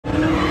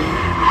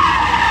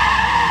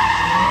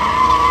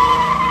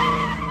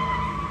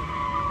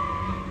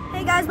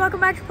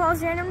back to Paul's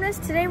Randomness.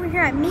 Today we're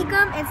here at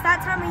Mecum. It's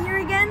that time of year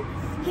again.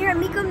 Here at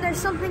Mecum, there's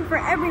something for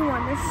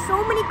everyone. There's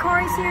so many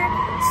cars here,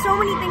 so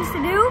many things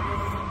to do.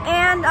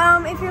 And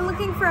if you're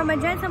looking for a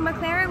magenta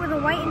McLaren with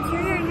a white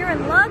interior, you're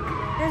in luck.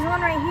 There's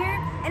one right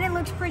here, and it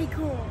looks pretty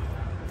cool.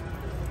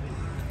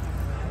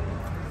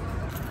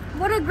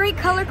 What a great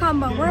color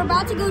combo. We're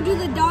about to go do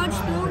the Dodge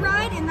Thrill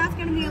Ride, and that's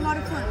gonna be a lot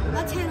of fun.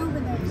 Let's head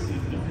over there.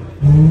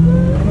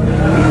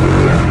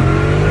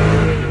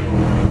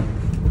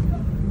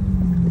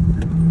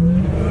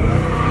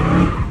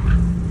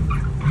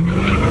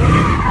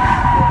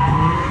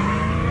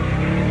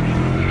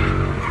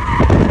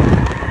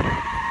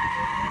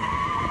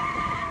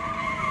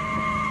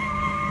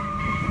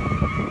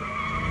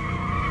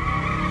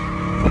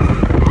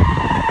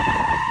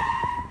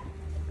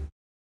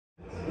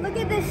 Look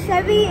at this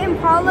Chevy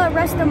Impala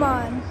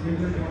Restamon.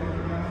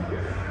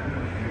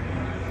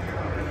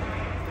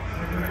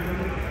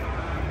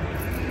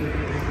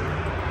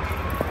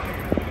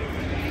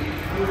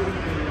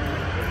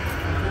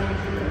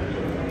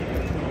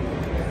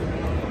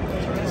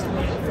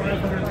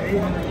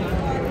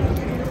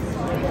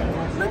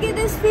 Look at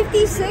this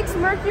 56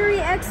 Mercury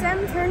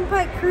XM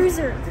Turnpike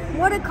Cruiser.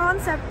 What a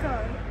concept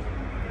car.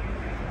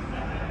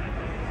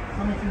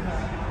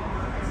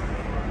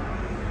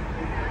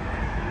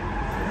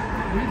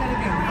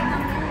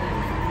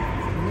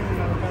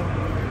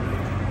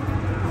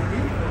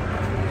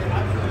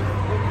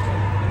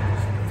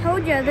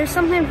 Told ya, there's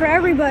something for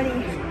everybody.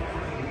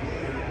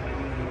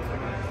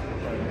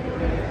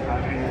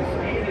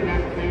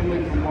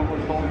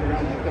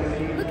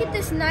 Look at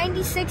this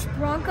 96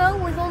 Bronco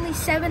with only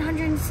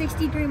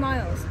 763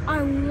 miles.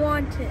 I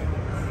want it.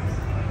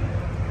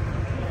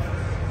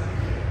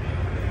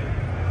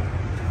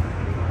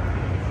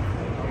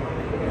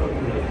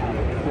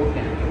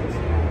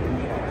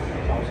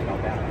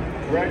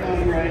 Right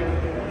on right,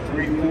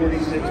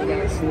 346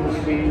 back full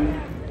speed.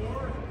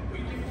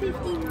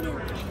 50 minutes.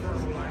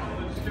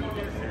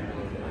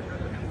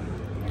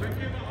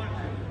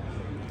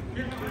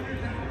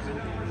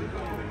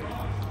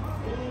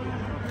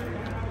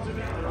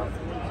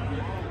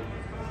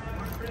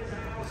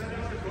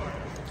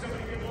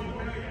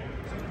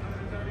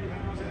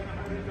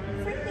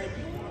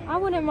 I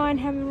wouldn't mind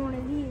having one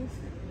of these.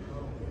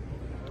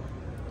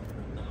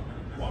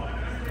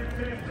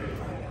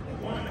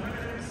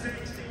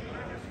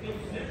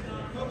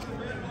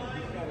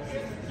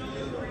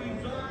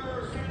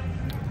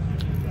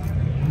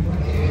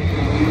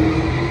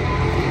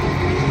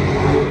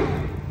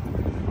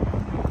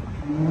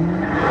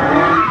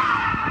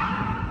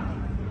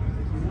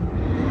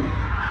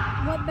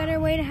 What better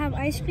way to have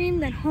ice cream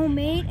than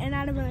homemade and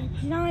out of a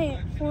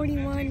giant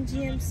 41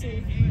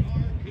 GMC?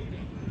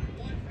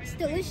 It's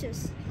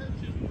delicious.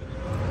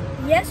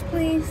 Yes,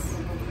 please.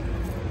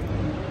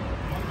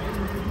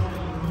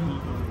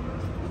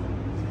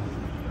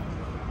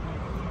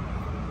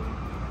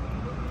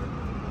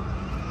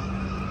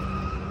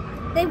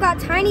 They've got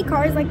tiny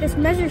cars like this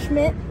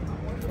Messerschmitt.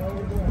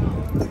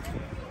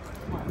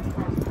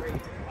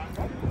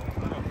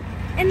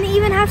 And they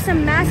even have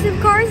some massive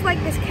cars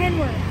like this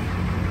Kenworth.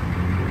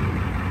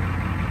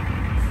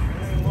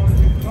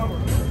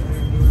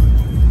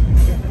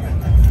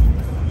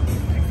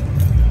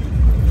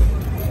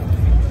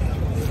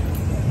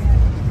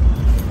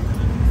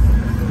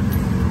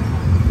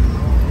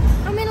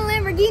 I'm in a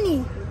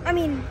Lamborghini. I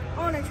mean,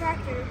 on a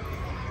tractor.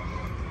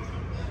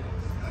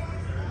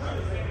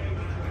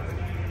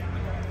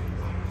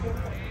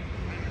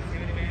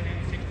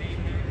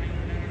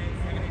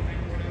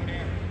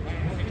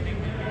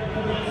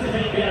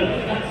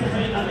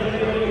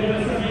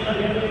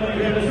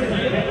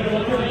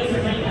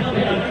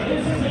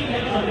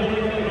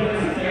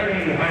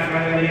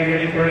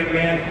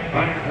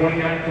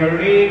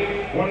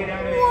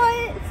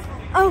 What?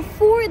 A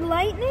Ford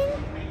Lightning?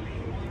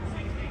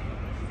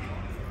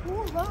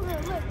 Cool logo,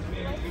 look.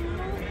 Lightning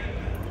bolt.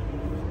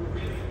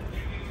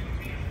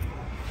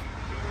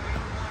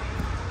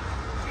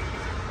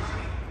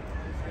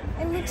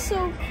 It looks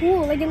so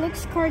cool, like it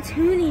looks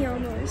cartoony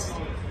almost.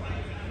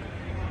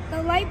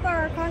 The light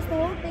bar across the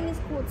whole thing is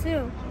cool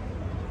too.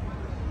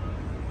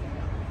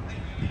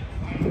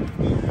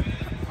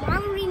 Why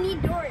would we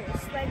need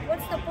doors? Like,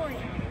 what's the point?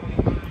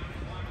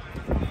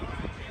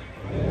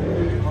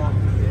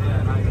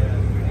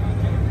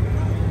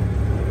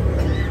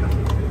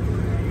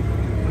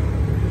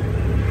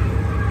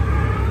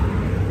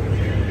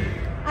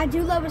 I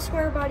do love a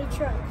square body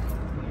truck.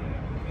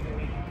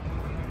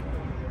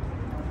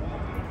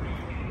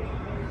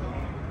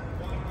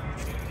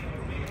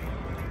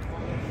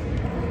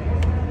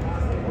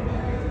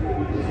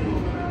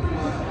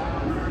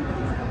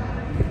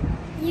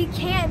 You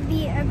can't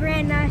be a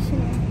Grand National.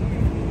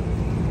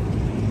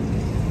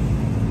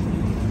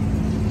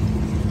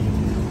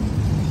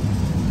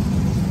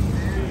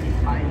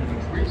 I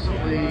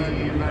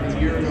recently, about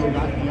a year ago,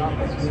 got the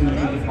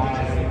opportunity to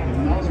buy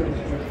another.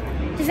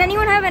 Does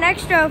anyone have an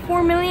extra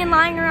 $4 million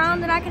lying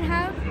around that I can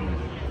have?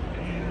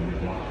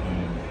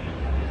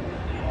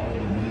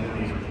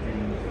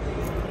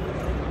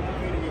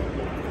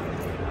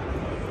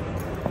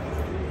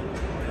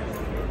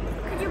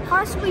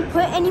 possibly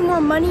put any more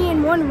money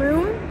in one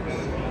room?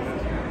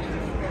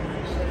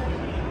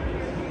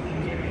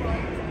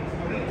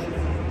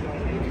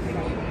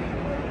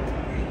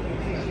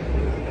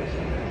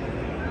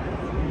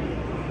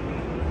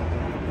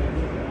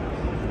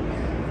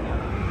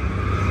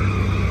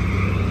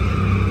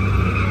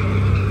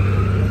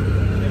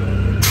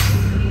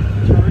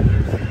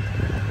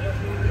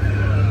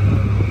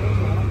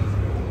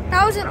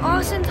 That was an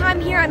awesome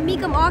time here at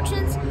Mecum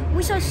Auctions.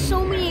 We saw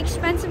so many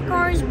expensive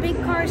cars, big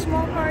cars,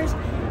 small cars.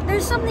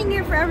 There's something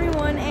here for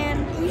everyone,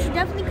 and you should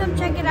definitely come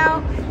check it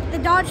out. The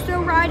Dodge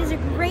Thrill Ride is a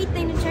great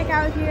thing to check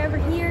out if you're ever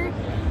here.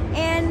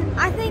 And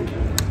I think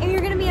if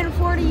you're gonna be in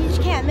Florida, you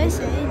just can't miss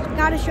it. You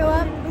gotta show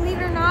up. Believe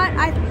it or not,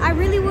 I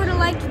really would have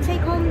liked to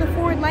take home the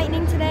Ford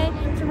Lightning today.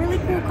 It's a really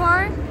cool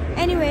car.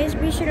 Anyways,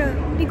 be sure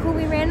to be cool,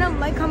 be random,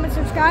 like, comment,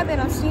 subscribe, and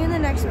I'll see you in the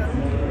next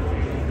one.